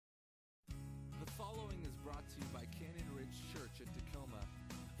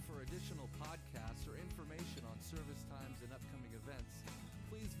For additional podcasts or information on service times and upcoming events,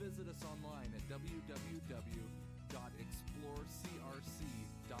 please visit us online at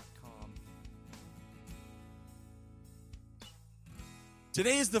www.explorecrc.com.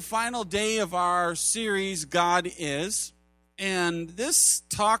 Today is the final day of our series, God Is. And this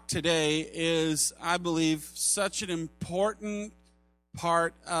talk today is, I believe, such an important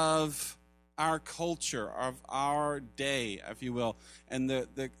part of our culture, of our day, if you will, and the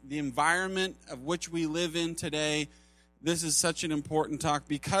environment of which we live in today. This is such an important talk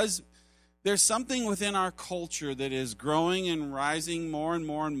because there's something within our culture that is growing and rising more and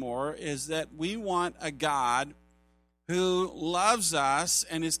more and more, is that we want a God who loves us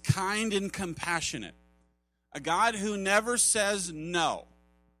and is kind and compassionate. A God who never says no.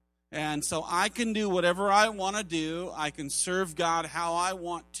 And so I can do whatever I want to do. I can serve God how I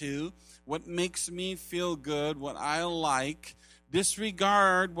want to, what makes me feel good, what I like.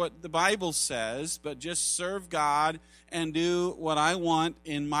 Disregard what the Bible says, but just serve God and do what I want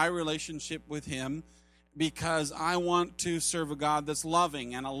in my relationship with Him, because I want to serve a God that's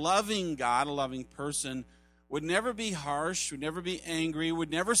loving. And a loving God, a loving person, would never be harsh, would never be angry,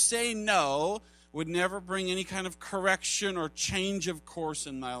 would never say no, would never bring any kind of correction or change of course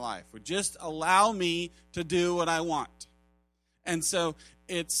in my life, would just allow me to do what I want. And so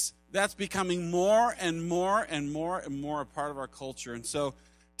that's becoming more and more and more and more a part of our culture. And so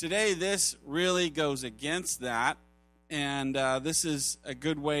today this really goes against that, and this is a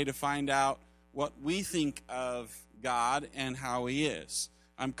good way to find out what we think of God and how He is.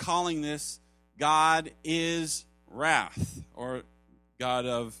 I'm calling this God is wrath, or God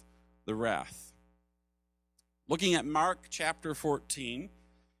of the wrath. Looking at Mark chapter 14,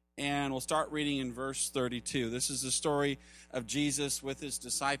 and we'll start reading in verse 32. This is the story of Jesus with His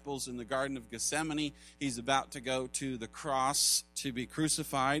disciples in the Garden of Gethsemane. He's about to go to the cross to be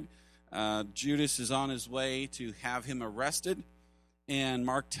crucified. Judas is on his way to have Him arrested, and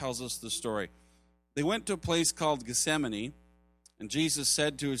Mark tells us the story. They went to a place called Gethsemane, and Jesus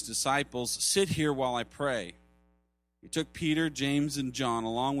said to His disciples, "Sit here while I pray." He took Peter, James, and John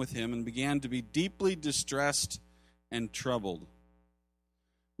along with Him and began to be deeply distressed and troubled.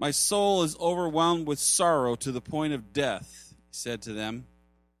 "My soul is overwhelmed with sorrow to the point of death," He said to them.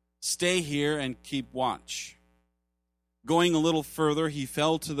 "Stay here and keep watch." Going a little further, He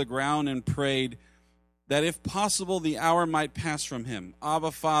fell to the ground and prayed that if possible the hour might pass from Him.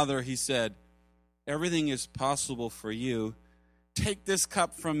 "Abba, Father," He said, "everything is possible for You. Take this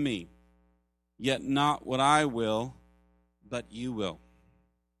cup from me, yet not what I will, but You will."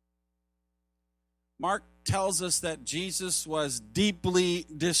 Mark tells us that Jesus was deeply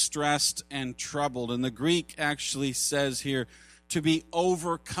distressed and troubled. And the Greek actually says here, to be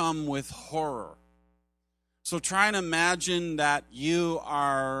overcome with horror. So try and imagine that you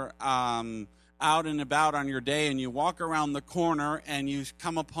are out and about on your day, and you walk around the corner and you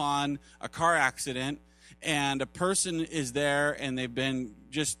come upon a car accident, and a person is there and they've been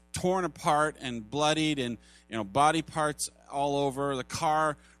just torn apart and bloodied, and body parts all over, the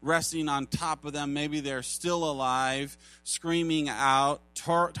car resting on top of them. Maybe they're still alive, screaming out,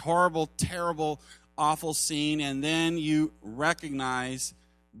 horrible, terrible, awful scene. And then you recognize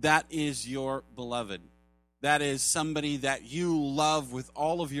that is your beloved. That is somebody that you love with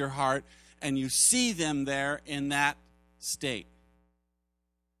all of your heart, and you see them there in that state.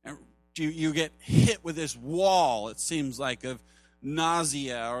 And you get hit with this wall, it seems like, of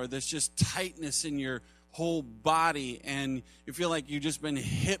nausea, or there's just tightness in your whole body, and you feel like you've just been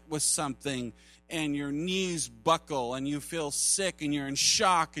hit with something, and your knees buckle, and you feel sick, and you're in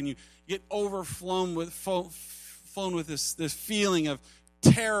shock, and you get overflown with this feeling of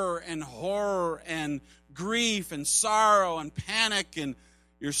terror and horror and grief and sorrow and panic, and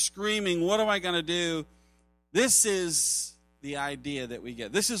you're screaming, "What am I going to do?" This is the idea that we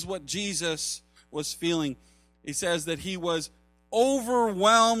get. This is what Jesus was feeling. He says that He was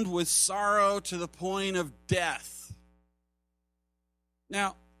overwhelmed with sorrow to the point of death.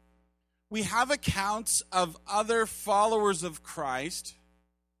 Now, we have accounts of other followers of Christ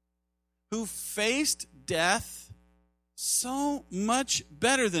who faced death so much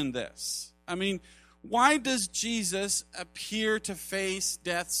better than this. I mean, why does Jesus appear to face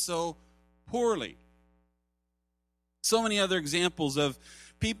death so poorly? So many other examples of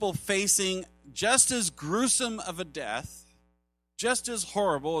people facing just as gruesome of a death, just as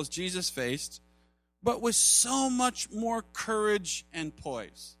horrible as Jesus faced, but with so much more courage and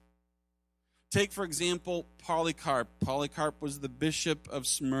poise. Take, for example, Polycarp. Polycarp was the bishop of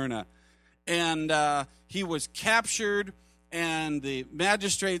Smyrna, and he was captured, and the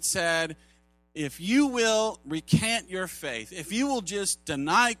magistrate said, if you will recant your faith, if you will just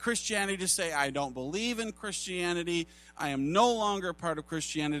deny Christianity, just say, I don't believe in Christianity, I am no longer a part of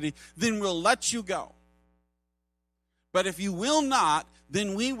Christianity, then we'll let you go. But if you will not,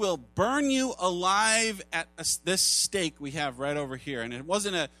 then we will burn you alive at this stake we have right over here. And it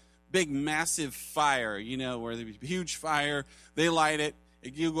wasn't a big, massive fire, where there'd be a huge fire, they light it,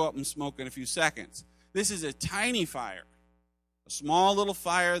 you go up and smoke in a few seconds. This is a tiny fire. A small little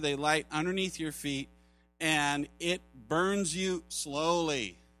fire they light underneath your feet, and it burns you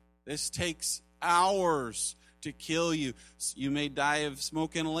slowly. This takes hours to kill you. You may die of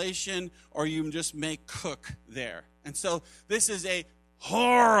smoke inhalation, or you just may cook there. And so this is a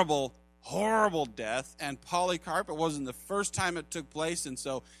horrible, horrible death. And Polycarp, it wasn't the first time it took place, and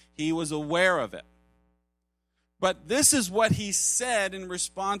so he was aware of it. But this is what he said in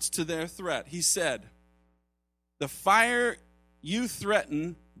response to their threat. He said, the fire you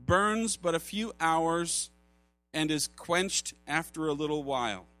threaten burns but a few hours and is quenched after a little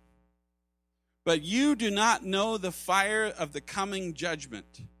while. But you do not know the fire of the coming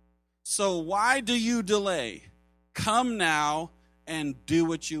judgment. So why do you delay? Come now and do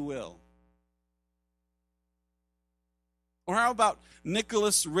what you will. Or how about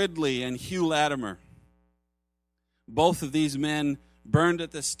Nicholas Ridley and Hugh Latimer? Both of these men burned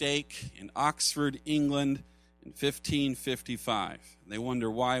at the stake in Oxford, England, in 1555. They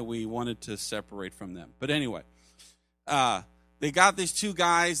wonder why we wanted to separate from them. But anyway, they got these two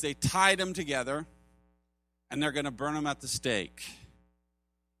guys, they tied them together, and they're going to burn them at the stake.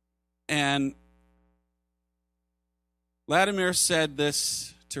 And Latimer said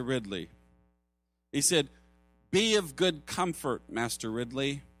this to Ridley. He said, be of good comfort, Master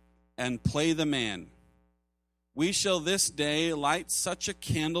Ridley, and play the man. We shall this day light such a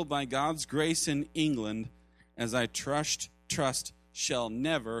candle by God's grace in England as I trust shall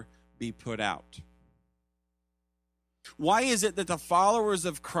never be put out. Why is it that the followers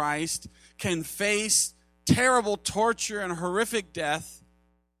of Christ can face terrible torture and horrific death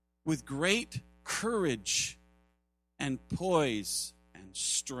with great courage and poise and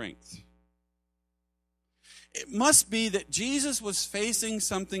strength? It must be that Jesus was facing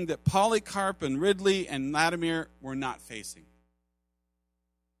something that Polycarp and Ridley and Latimer were not facing.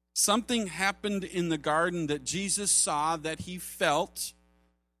 Something happened in the garden that Jesus saw, that he felt,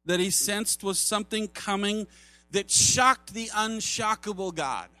 that he sensed was something coming that shocked the unshockable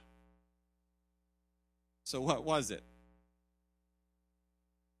God. So what was it?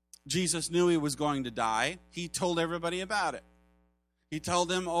 Jesus knew he was going to die. He told everybody about it. He told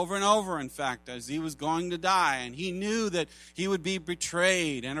them over and over, in fact, as he was going to die. And he knew that he would be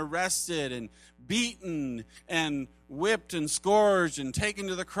betrayed and arrested and beaten and whipped and scourged and taken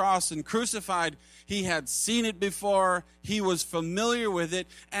to the cross and crucified. He had seen it before. He was familiar with it.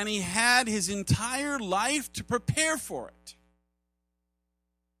 And he had his entire life to prepare for it.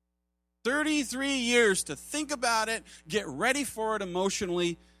 33 years to think about it, get ready for it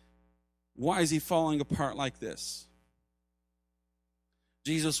emotionally. Why is he falling apart like this?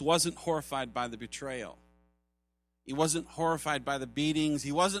 Jesus wasn't horrified by the betrayal. He wasn't horrified by the beatings.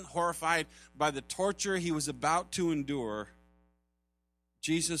 He wasn't horrified by the torture he was about to endure.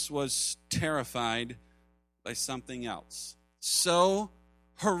 Jesus was terrified by something else. So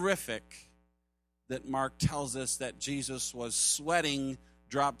horrific that Mark tells us that Jesus was sweating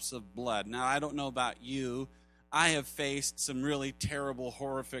drops of blood. Now, I don't know about you. I have faced some really terrible,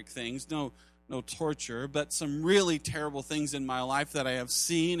 horrific things. No torture, but some really terrible things in my life that I have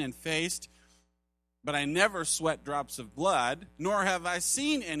seen and faced. But I never sweat drops of blood, nor have I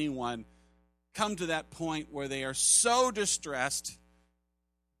seen anyone come to that point where they are so distressed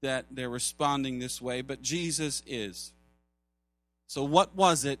that they're responding this way. But Jesus is. So what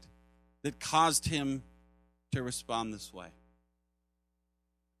was it that caused him to respond this way?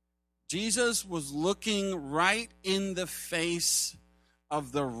 Jesus was looking right in the face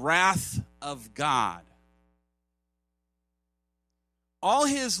of the wrath of God. All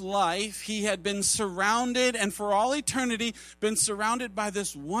his life, he had been surrounded, and for all eternity, been surrounded by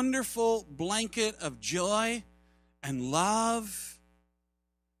this wonderful blanket of joy and love.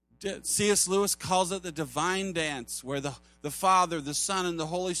 C.S. Lewis calls it the divine dance, where the Father, the Son, and the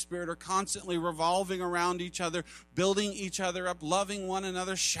Holy Spirit are constantly revolving around each other, building each other up, loving one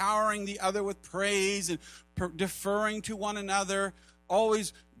another, showering the other with praise, and deferring to one another,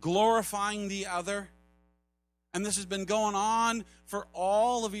 always glorifying the other. And this has been going on for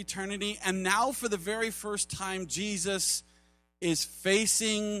all of eternity. And now, for the very first time, Jesus is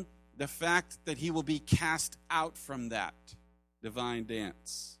facing the fact that he will be cast out from that divine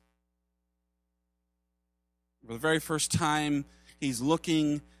dance. For the very first time, he's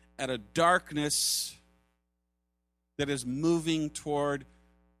looking at a darkness that is moving toward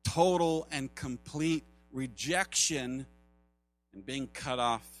total and complete rejection and being cut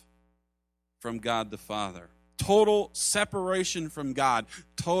off from God the Father. Total separation from God,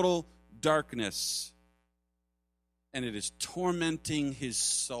 total darkness. And it is tormenting his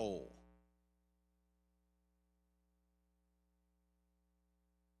soul.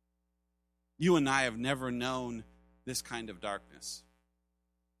 You and I have never known this kind of darkness.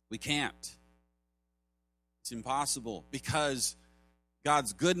 We can't. It's impossible because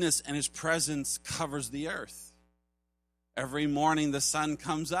God's goodness and his presence covers the earth. Every morning the sun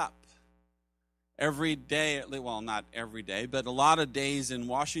comes up. Every day, well, not every day, but a lot of days in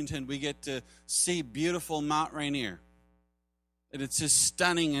Washington, we get to see beautiful Mount Rainier. And it's just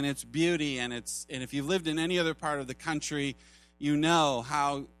stunning in its beauty. And if you've lived in any other part of the country, you know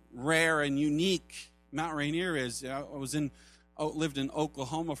how rare and unique Mount Rainier is. I lived in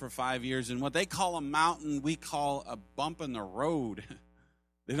Oklahoma for 5 years, and what they call a mountain, we call a bump in the road.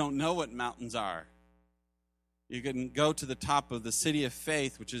 They don't know what mountains are. You can go to the top of the City of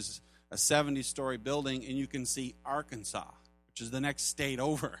Faith, which is a 70-story building, and you can see Arkansas, which is the next state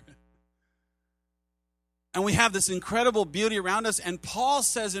over. And we have this incredible beauty around us, and Paul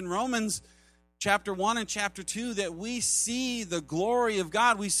says in Romans chapter 1 and chapter 2 that we see the glory of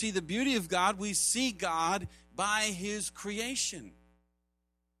God, we see the beauty of God, we see God by his creation.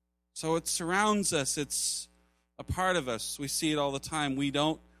 So it surrounds us, it's a part of us. We see it all the time. We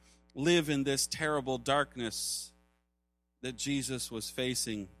don't live in this terrible darkness that Jesus was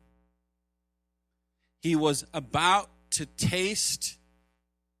facing. He was about to taste,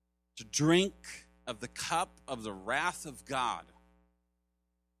 to drink of the cup of the wrath of God.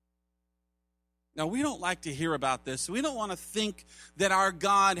 Now, we don't like to hear about this. We don't want to think that our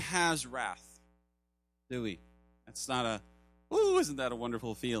God has wrath, do we? That's not isn't that a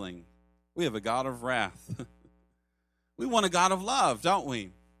wonderful feeling? We have a God of wrath. We want a God of love, don't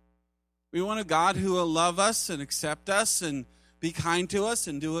we? We want a God who will love us and accept us and be kind to us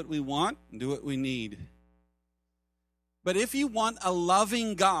and do what we want and do what we need. But if you want a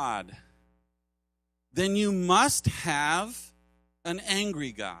loving God, then you must have an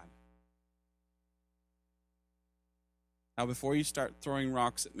angry God. Now, before you start throwing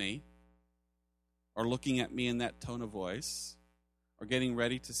rocks at me, or looking at me in that tone of voice, or getting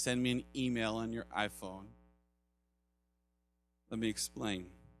ready to send me an email on your iPhone, let me explain.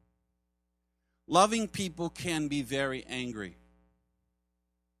 Loving people can be very angry.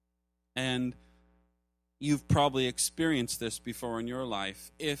 And you've probably experienced this before in your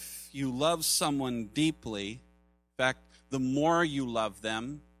life. If you love someone deeply, in fact, the more you love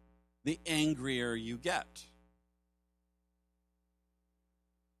them, the angrier you get.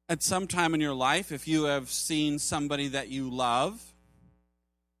 At some time in your life, if you have seen somebody that you love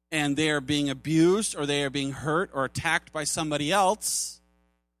and they are being abused or they are being hurt or attacked by somebody else,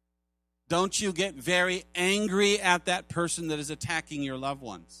 don't you get very angry at that person that is attacking your loved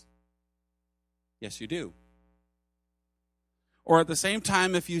ones? Yes, you do. Or at the same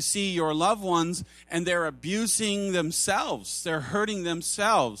time, if you see your loved ones and they're abusing themselves, they're hurting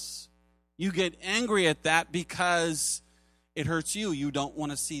themselves, you get angry at that because it hurts you. You don't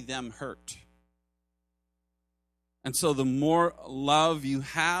want to see them hurt. And so the more love you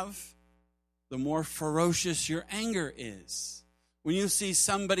have, the more ferocious your anger is. When you see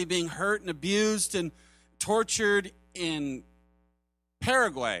somebody being hurt and abused and tortured in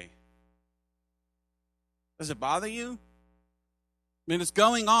Paraguay, does it bother you? I mean, it's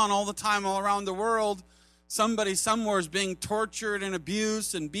going on all the time all around the world. Somebody somewhere is being tortured and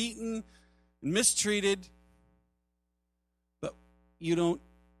abused and beaten and mistreated. But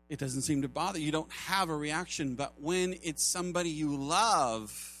it doesn't seem to bother you. You don't have a reaction. But when it's somebody you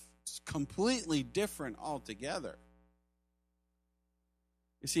love, it's completely different altogether.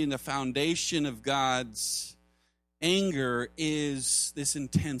 You see, in the foundation of God's anger is this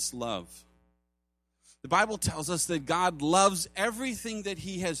intense love. The Bible tells us that God loves everything that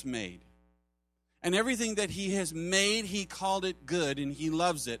he has made. And everything that he has made, he called it good, and he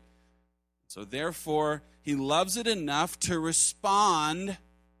loves it. So therefore, he loves it enough to respond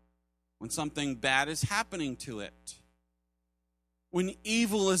when something bad is happening to it. When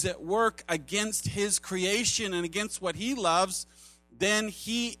evil is at work against his creation and against what he loves, then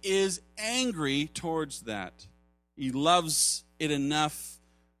he is angry towards that. He loves it enough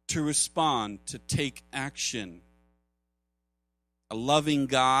to respond, to take action. A loving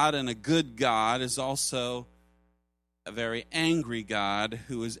God and a good God is also a very angry God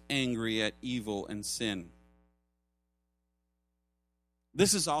who is angry at evil and sin.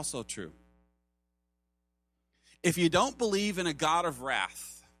 This is also true. If you don't believe in a God of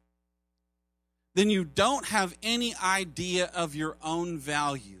wrath, then you don't have any idea of your own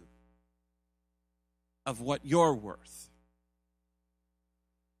value, of what you're worth.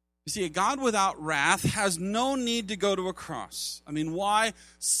 You see, a God without wrath has no need to go to a cross. I mean, why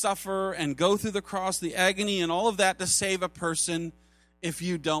suffer and go through the cross, the agony and all of that to save a person if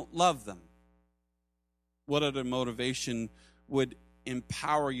you don't love them? What other motivation would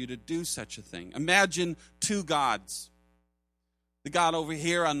empower you to do such a thing? Imagine two gods. The God over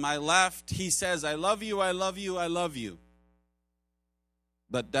here on my left, he says, I love you, I love you, I love you,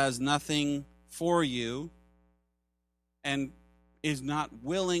 but does nothing for you and is not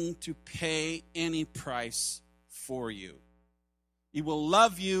willing to pay any price for you. He will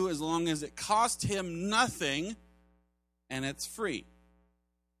love you as long as it costs him nothing and it's free.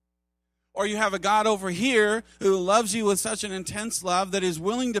 Or you have a God over here who loves you with such an intense love that is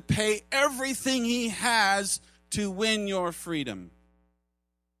willing to pay everything he has to win your freedom.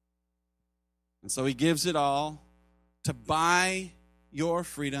 And so he gives it all to buy your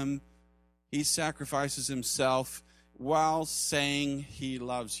freedom. He sacrifices himself while saying he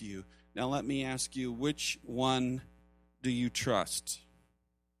loves you. Now let me ask you, which one do you trust?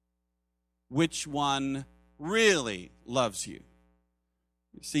 Which one really loves you?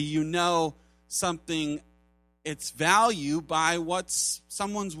 See, you know something, its value by what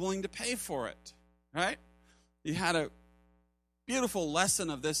someone's willing to pay for it, right? You had a beautiful lesson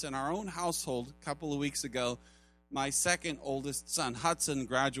of this in our own household a couple of weeks ago. My second oldest son, Hudson,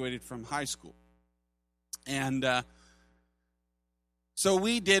 graduated from high school. And so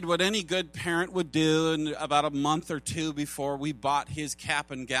we did what any good parent would do, and about a month or two before we bought his cap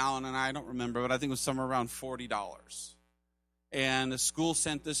and gown, and I don't remember, but I think it was somewhere around $40. And the school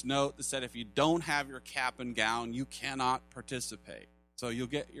sent this note that said, if you don't have your cap and gown, you cannot participate. So you'll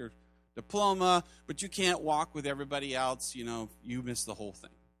get your diploma, but you can't walk with everybody else. You know, you miss the whole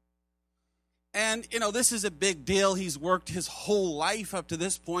thing. And, you know, this is a big deal. He's worked his whole life up to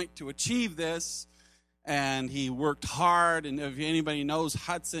this point to achieve this. And he worked hard. And if anybody knows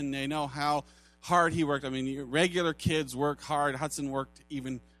Hudson, they know how hard he worked. I mean, regular kids work hard. Hudson worked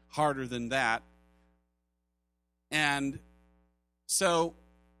even harder than that. And so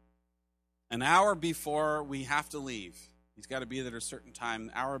an hour before we have to leave, he's got to be there at a certain time.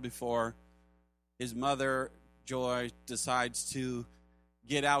 An hour before, his mother, Joy, decides to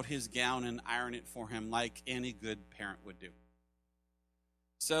get out his gown and iron it for him like any good parent would do.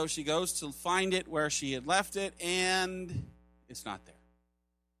 So she goes to find it where she had left it, and it's not there.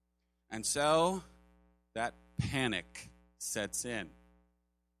 And so that panic sets in.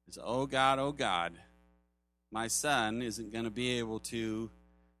 It's, oh God, my son isn't going to be able to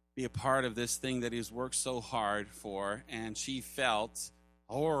be a part of this thing that he's worked so hard for. And she felt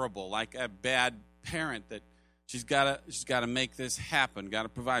horrible, like a bad parent, that she's got to make this happen, got to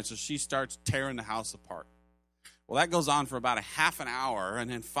provide. So she starts tearing the house apart. Well, that goes on for about a half an hour,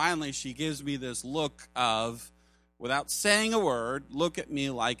 and then finally she gives me this look of, without saying a word, look at me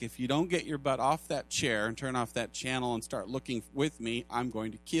like, if you don't get your butt off that chair and turn off that channel and start looking with me, I'm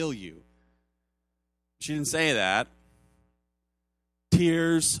going to kill you. She didn't say that.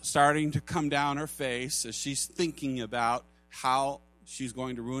 Tears starting to come down her face as she's thinking about how she's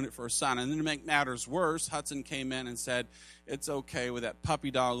going to ruin it for her son. And then to make matters worse, Hudson came in and said, it's okay with that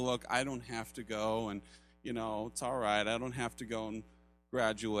puppy dog look. I don't have to go, and, you know, it's all right. I don't have to go and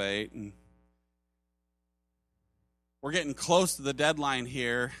graduate. And we're getting close to the deadline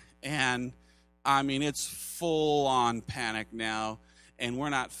here, and, I mean, it's full-on panic now. And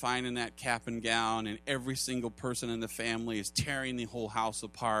we're not finding that cap and gown, and every single person in the family is tearing the whole house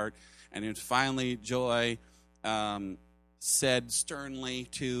apart. And then finally, Joy said sternly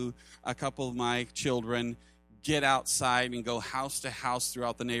to a couple of my children, get outside and go house to house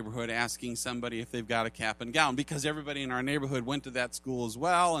throughout the neighborhood asking somebody if they've got a cap and gown, because everybody in our neighborhood went to that school as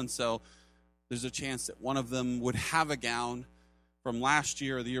well. And so there's a chance that one of them would have a gown from last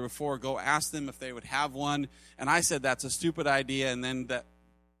year or the year before. Go ask them if they would have one. And I said, that's a stupid idea. And then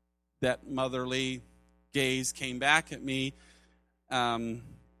that motherly gaze came back at me,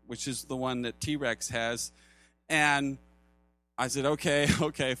 which is the one that T-Rex has. And I said, okay,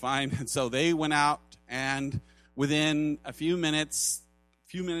 fine. And so they went out, and within a few minutes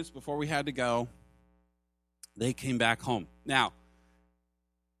before we had to go, they came back home. Now,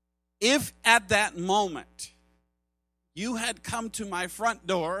 if at that moment you had come to my front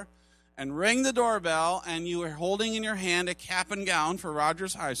door and rang the doorbell and you were holding in your hand a cap and gown for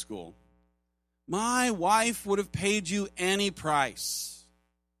Rogers High School, my wife would have paid you any price.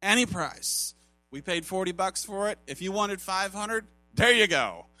 Any price. We paid $40 for it. If you wanted $500, there you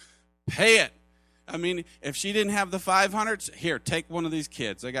go. Pay it. I mean, if she didn't have the 500s, here, take one of these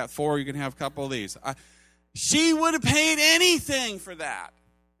kids. I got 4, you can have a couple of these. She would have paid anything for that.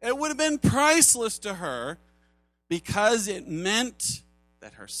 It would have been priceless to her because it meant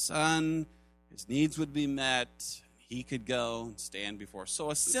that her son, his needs would be met, he could go and stand before.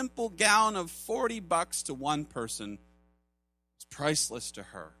 So a simple gown of $40 to one person is priceless to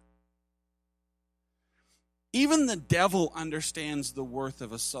her. Even the devil understands the worth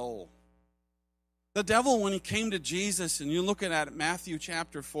of a soul. The devil, when he came to Jesus, and you're looking at Matthew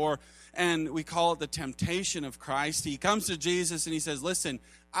chapter 4, and we call it the temptation of Christ, he comes to Jesus and he says, listen,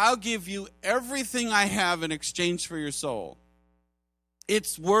 I'll give you everything I have in exchange for your soul.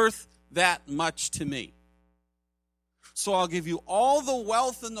 It's worth that much to me. So I'll give you all the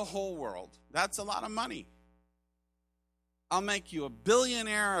wealth in the whole world. That's a lot of money. I'll make you a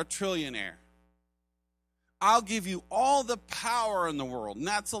billionaire, a trillionaire. I'll give you all the power in the world, and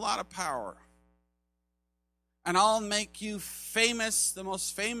that's a lot of power. And I'll make you famous, the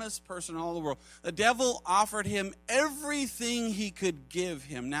most famous person in all the world. The devil offered him everything he could give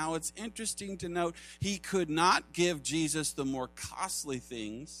him. Now, it's interesting to note, he could not give Jesus the more costly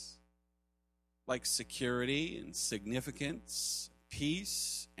things, like security and significance,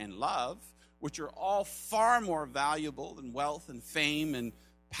 peace and love, which are all far more valuable than wealth and fame and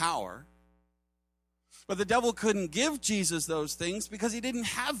power. But the devil couldn't give Jesus those things because he didn't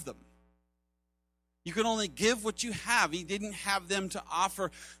have them. You can only give what you have. He didn't have them to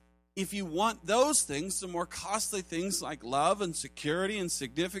offer. If you want those things, the more costly things like love and security and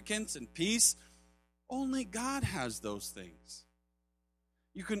significance and peace, only God has those things.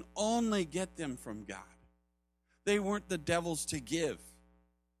 You can only get them from God. They weren't the devil's to give,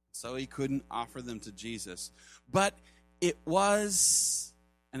 so he couldn't offer them to Jesus. But it was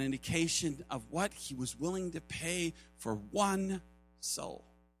an indication of what he was willing to pay for one soul,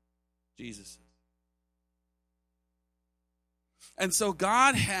 Jesus. And so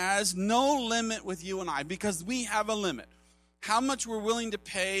God has no limit with you and I because we have a limit. How much we're willing to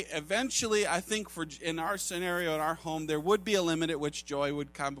pay, eventually, I think in our scenario, in our home, there would be a limit at which Joy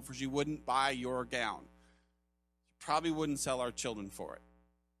would come before she wouldn't buy your gown. She probably wouldn't sell our children for it.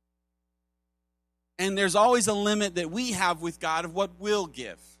 And there's always a limit that we have with God of what we'll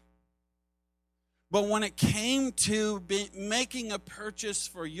give. But when it came to making a purchase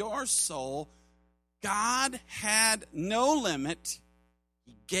for your soul, God had no limit.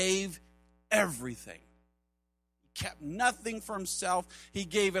 He gave everything. He kept nothing for himself. He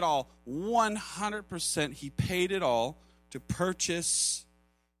gave it all 100%. He paid it all to purchase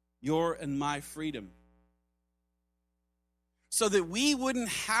your and my freedom. So that we wouldn't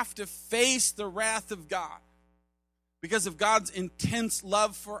have to face the wrath of God. Because of God's intense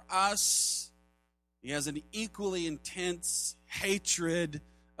love for us, he has an equally intense hatred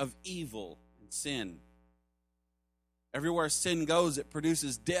of evil and sin. Everywhere sin goes, it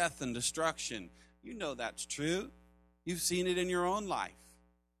produces death and destruction. You know that's true. You've seen it in your own life.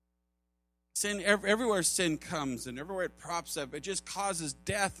 Sin, everywhere sin comes and everywhere it props up, it just causes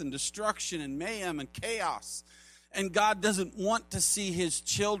death and destruction and mayhem and chaos. And God doesn't want to see his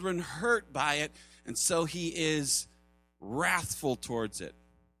children hurt by it, and so he is wrathful towards it.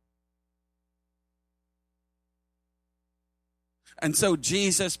 And so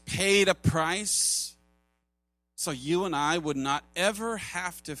Jesus paid a price so you and I would not ever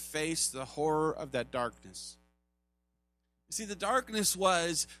have to face the horror of that darkness. You see, the darkness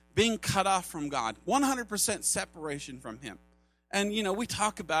was being cut off from God, 100% separation from him. And, you know, we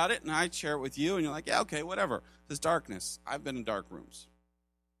talk about it, and I share it with you, and you're like, yeah, okay, whatever. There's darkness. I've been in dark rooms.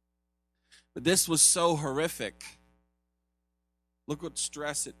 But this was so horrific. Look what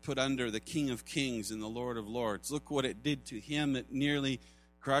stress it put under the King of Kings and the Lord of Lords. Look what it did to him. It nearly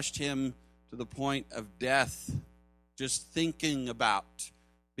crushed him to the point of death, just thinking about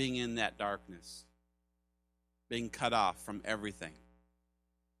being in that darkness, being cut off from everything.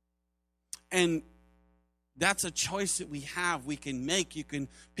 And that's a choice that we have, we can make.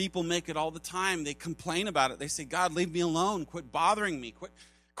 People make it all the time. They complain about it. They say, God, leave me alone. Quit bothering me.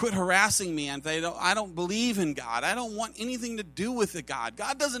 Quit harassing me. And I don't believe in God. I don't want anything to do with the God.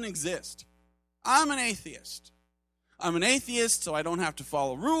 God doesn't exist. I'm an atheist. I'm an atheist, so I don't have to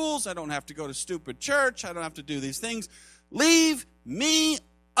follow rules. I don't have to go to stupid church. I don't have to do these things. Leave me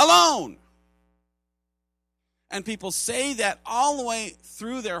alone. And people say that all the way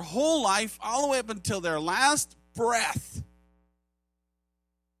through their whole life, all the way up until their last breath.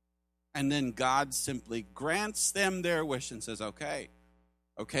 And then God simply grants them their wish and says, okay,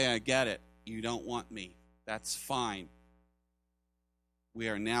 I get it. You don't want me. That's fine. We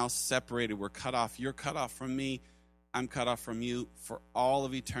are now separated. We're cut off. You're cut off from me. I'm cut off from you for all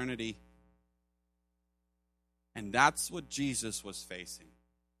of eternity. And that's what Jesus was facing.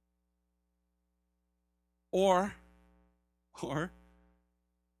 Or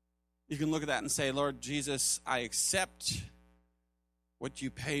you can look at that and say, Lord Jesus, I accept what you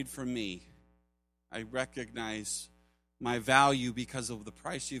paid for me. I recognize my value because of the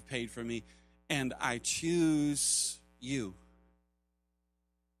price you've paid for me, and I choose you.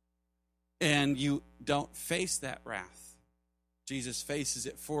 And you don't face that wrath. Jesus faces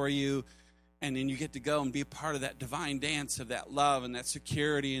it for you, and then you get to go and be a part of that divine dance of that love and that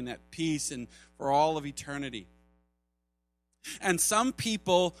security and that peace and for all of eternity. And some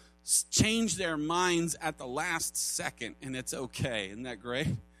people change their minds at the last second, and it's okay. Isn't that great?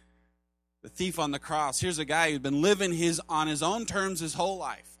 The thief on the cross. Here's a guy who'd been living on his own terms his whole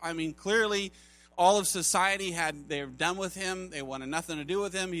life. I mean, clearly, all of society they were done with him. They wanted nothing to do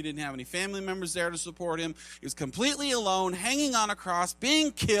with him. He didn't have any family members there to support him. He was completely alone, hanging on a cross,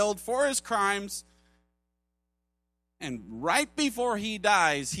 being killed for his crimes. And right before he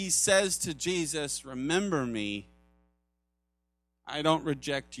dies, he says to Jesus, remember me. I don't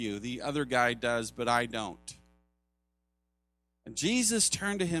reject you. The other guy does, but I don't. And Jesus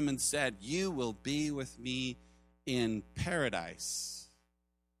turned to him and said, you will be with me in paradise.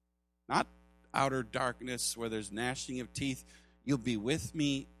 Not outer darkness where there's gnashing of teeth. You'll be with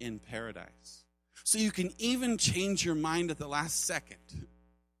me in paradise. So you can even change your mind at the last second.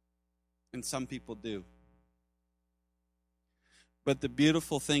 And some people do. But the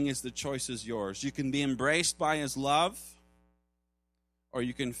beautiful thing is the choice is yours. You can be embraced by his love, or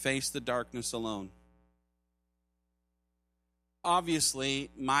you can face the darkness alone. Obviously,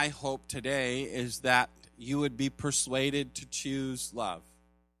 my hope today is that you would be persuaded to choose love.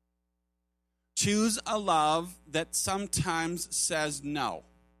 Choose a love that sometimes says no.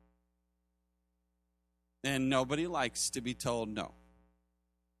 And nobody likes to be told no.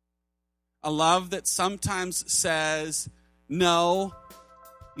 A love that sometimes says, no,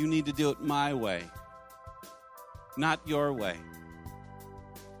 you need to do it my way, not your way.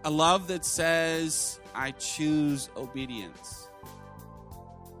 A love that says, I choose obedience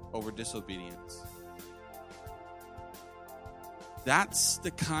over disobedience. That's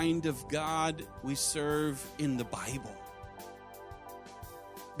the kind of God we serve in the Bible.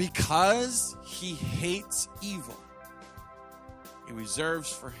 Because he hates evil, he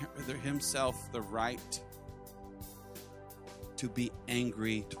reserves for himself the right to be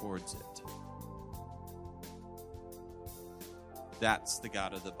angry towards it. That's the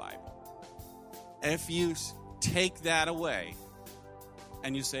God of the Bible. If you take that away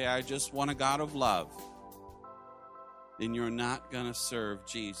and you say, I just want a God of love, then you're not going to serve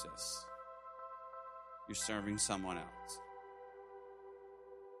Jesus. You're serving someone else.